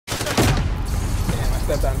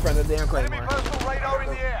stepped out in front of the damn Enemy claymore. personal radar in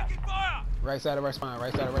the air. Right side of our spine.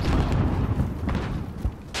 Right side of our spine.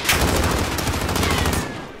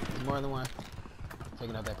 More than one.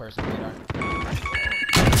 Taking out that person's radar.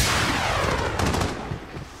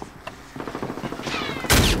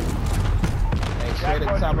 Hey, straight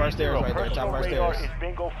at the top of our stairs right there. Top of our stairs.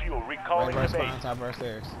 Right of our spine, top of our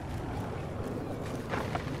stairs.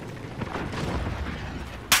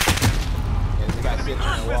 Yeah, there's a guy sitting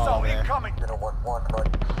on the wall over there.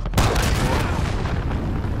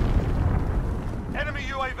 Enemy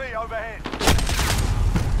UAV overhead.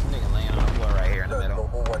 Nigga laying on the floor right here in the middle.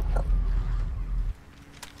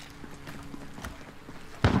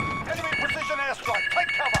 Enemy precision airstrike.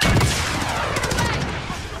 Take cover.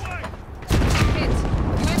 Hit.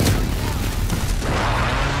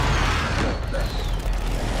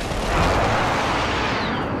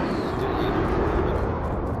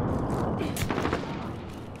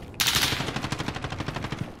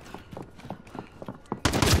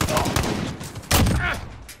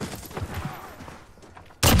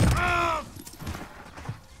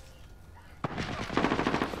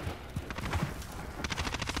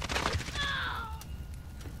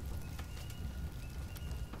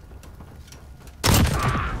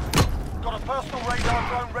 Got a personal radar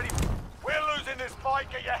drone ready. We're losing this fight.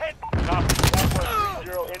 Get your head.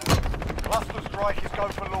 Cluster strike is go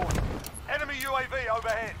for launch. Enemy UAV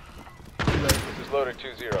overhead. This is loader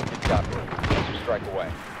 2-0. Good copy. Cluster strike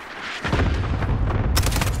away.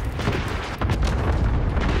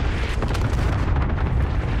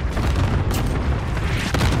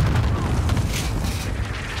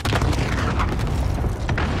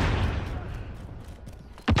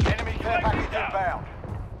 Enemy care package inbound.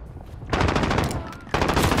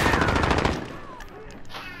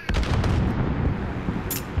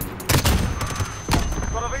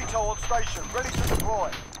 Got a VTOL on station, ready to deploy.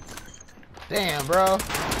 Damn, bro.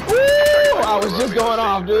 Woo! I was just going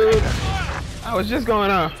off, dude. I was just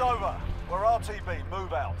going off. It's over. We're RTB.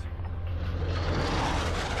 Move out.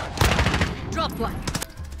 Drop one.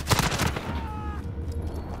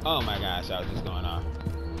 Oh my gosh, I was just going off.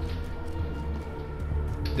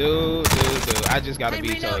 Dude. I just got a I'm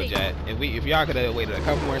VTOL reloading. jet. If y'all could have waited a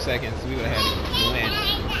couple more seconds, we would have had a win.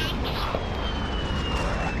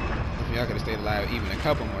 If y'all could have stayed alive even a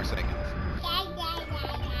couple more seconds,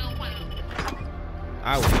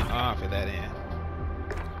 I would have been off at that end.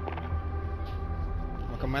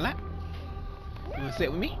 Wanna come on lap? You wanna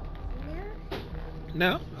sit with me?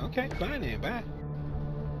 No? Okay, fine then, bye.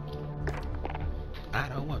 I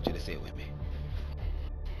don't want you to sit with me.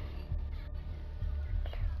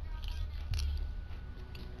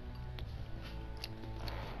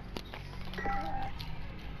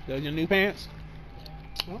 Those your new pants?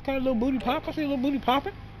 Okay, little booty pop. I see a little booty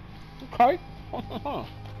popping. Okay.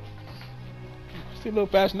 See a little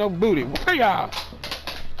fast, no booty. Where y'all?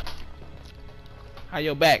 How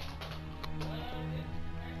your back?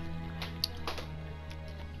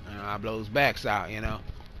 I blow his backs out, you know.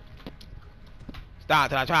 Stop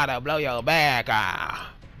till I try to blow your back out.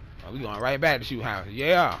 Oh, we going right back to shoot house.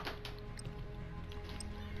 Yeah.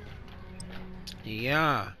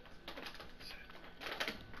 Yeah.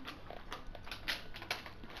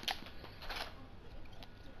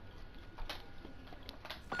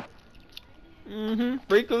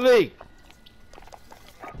 Freak the leak.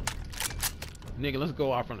 Nigga, let's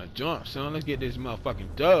go off on a jump, son. Let's get this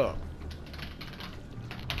motherfucking dub.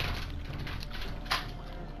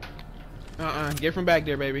 Get from back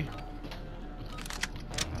there, baby.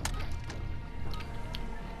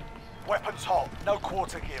 Weapons hot. No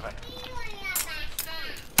quarter given.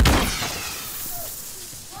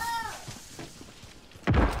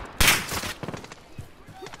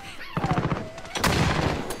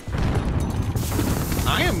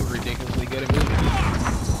 I am ridiculously good at moving.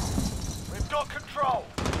 We've got control.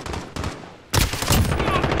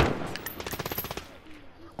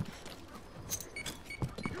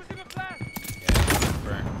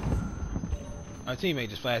 Our teammate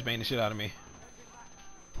just flashbanged the shit out of me.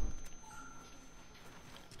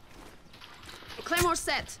 Claymore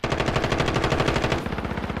set.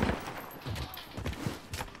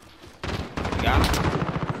 Got him.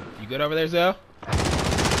 You good over there, Zell?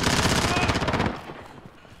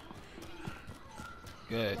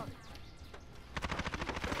 Good.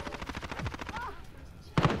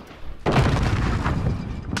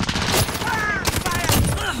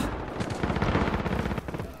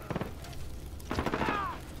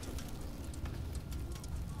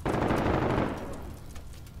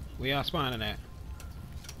 We are spawning at.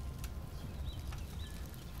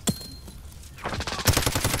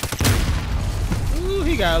 Ooh,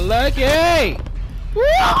 he got lucky! Woo,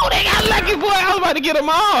 they got lucky! Fuck it, boy. I was about to get them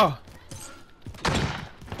all.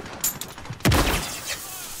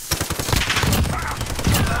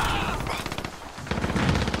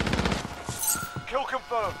 Kill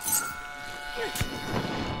confirmed.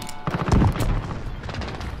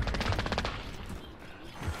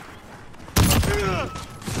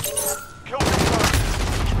 Kill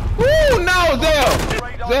confirmed. Woo, no,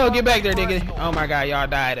 Zell. Zell, get back there, nigga. Oh my God, y'all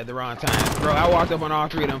died at the wrong time. Bro, I walked up on all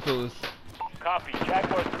three of them fools. Copy.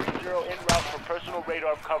 Jaguar 3-0 en route for personal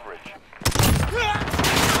radar coverage.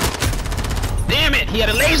 Damn it, he had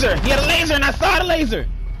a laser. He had a laser and I saw the laser.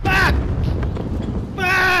 Fuck.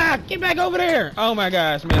 Fuck, get back over there. Oh my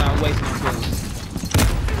gosh, man, I was wasting them fools.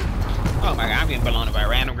 Oh my God, I'm getting blown up by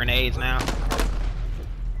random grenades now.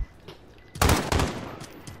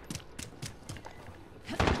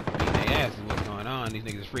 Beating their ass is what's going on. These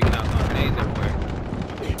niggas are freaking out throwing grenades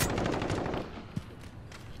everywhere.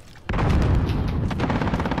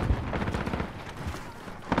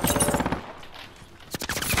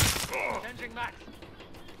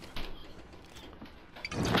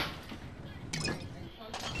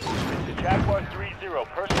 Jaguar 3-0,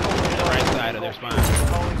 personal radar. Right side of their spine.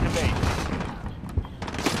 Calling to base.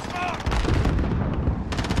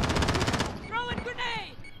 Throwing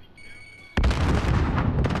grenade!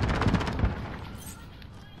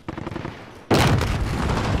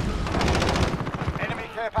 Enemy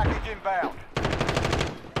care package inbound.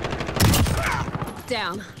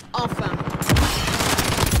 Down. All found.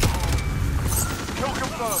 Kill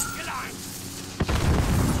confirmed.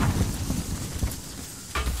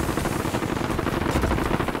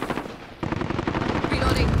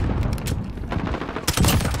 Reloading.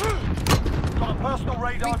 Got a personal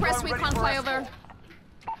radar Repress drone ready recon for flyover. escort.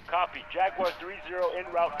 Copy. Jaguar 3-0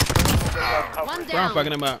 en route for personal radar coverage. One Bro, I'm down.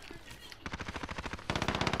 fucking him up.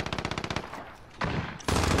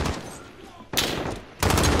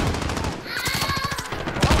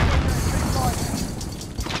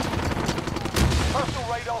 Personal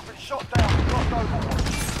radar's been shot down. Lost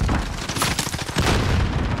overwatch.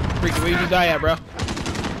 Freaky, where you just die at, bro?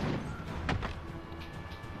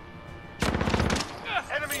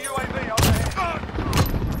 Enemy UAV overhead.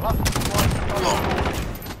 Cluster strike to go forward.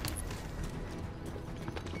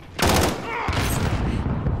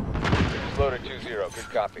 This is loader 2-0. Good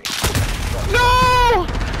copy. No!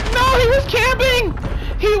 No, he was camping!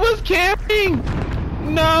 He was camping!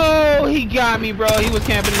 No, he got me, bro. He was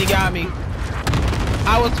camping and he got me.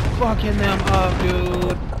 I was fucking them up,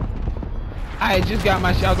 dude. I had just got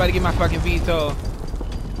my shot. I was about to get my fucking veto.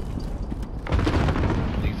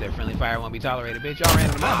 Nigga said friendly fire won't be tolerated. Bitch, y'all ran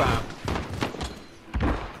into my bomb.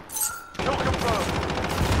 Kill confirmed.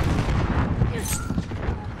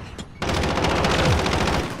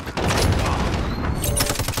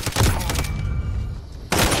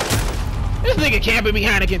 This nigga camping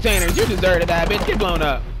behind the containers. You deserve to die, bitch. Get blown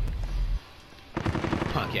up.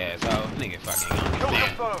 Punk ass hoe. Nigga fucking Kill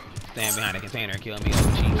stand confirmed. behind the container and kill me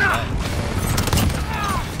over cheap shit.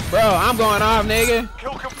 Bro, I'm going off, nigga.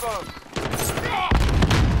 Kill confirmed.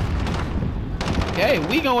 Okay,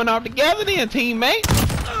 we going off together then, teammate.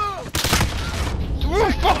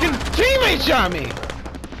 Ooh, fucking teammate shot me.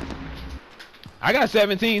 I got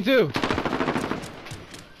 17 too.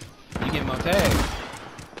 You get more tags.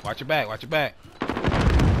 Watch your back, watch your back. I'm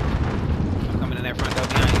coming in that front door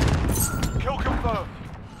behind you. Kill confirmed.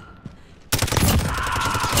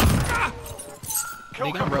 Kill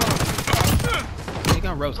Nigga, I'm confirmed. roasting. Nigga,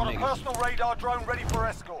 I'm roasting Got a niggas. personal radar drone ready for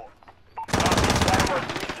escort.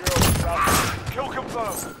 Kill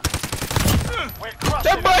confirmed. We're crushing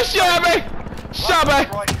That boy shot me! Shot me!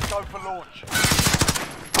 Right, go for launch.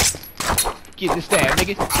 Get this stab,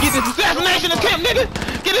 nigga. Get this assassination attempt, nigga.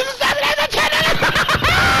 Get this assassination attempt, nigga.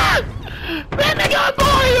 That nigga,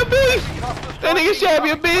 boy, you a beast. That nigga shot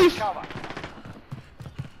me a beast. Cover.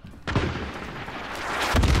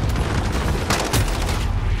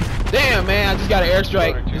 Damn, man, I just got an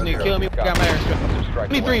airstrike. This nigga killed me. Got my airstrike.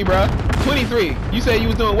 23, bro. 23. You said you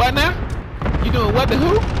was doing what now? You doing what the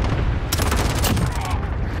who?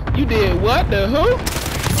 You did what the who?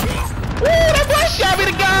 Woo, that boy shot me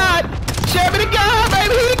to God. Shot me to God,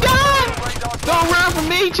 baby. He to God. Don't run from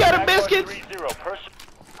me, cheddar biscuits.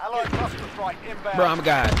 Allied cluster strike inbound. Bro, I'm a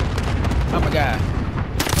god. I'm a god.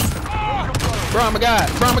 Bro, I'm a god.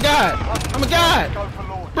 Bro, I'm a god. I'm a god. Go for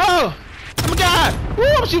launch. Bro, I'm a god. Woo,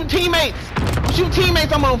 I'm shooting teammates. I'm shooting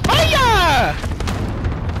teammates. I'm on fire.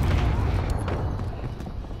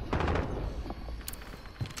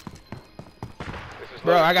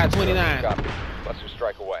 Bro, I got 29. Cluster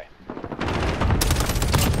strike away.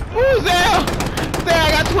 Woo, Zell. Zell,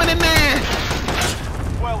 I got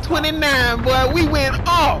 29. Well done. 29, boy. We went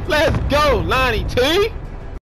off. Let's go, Lonnie T.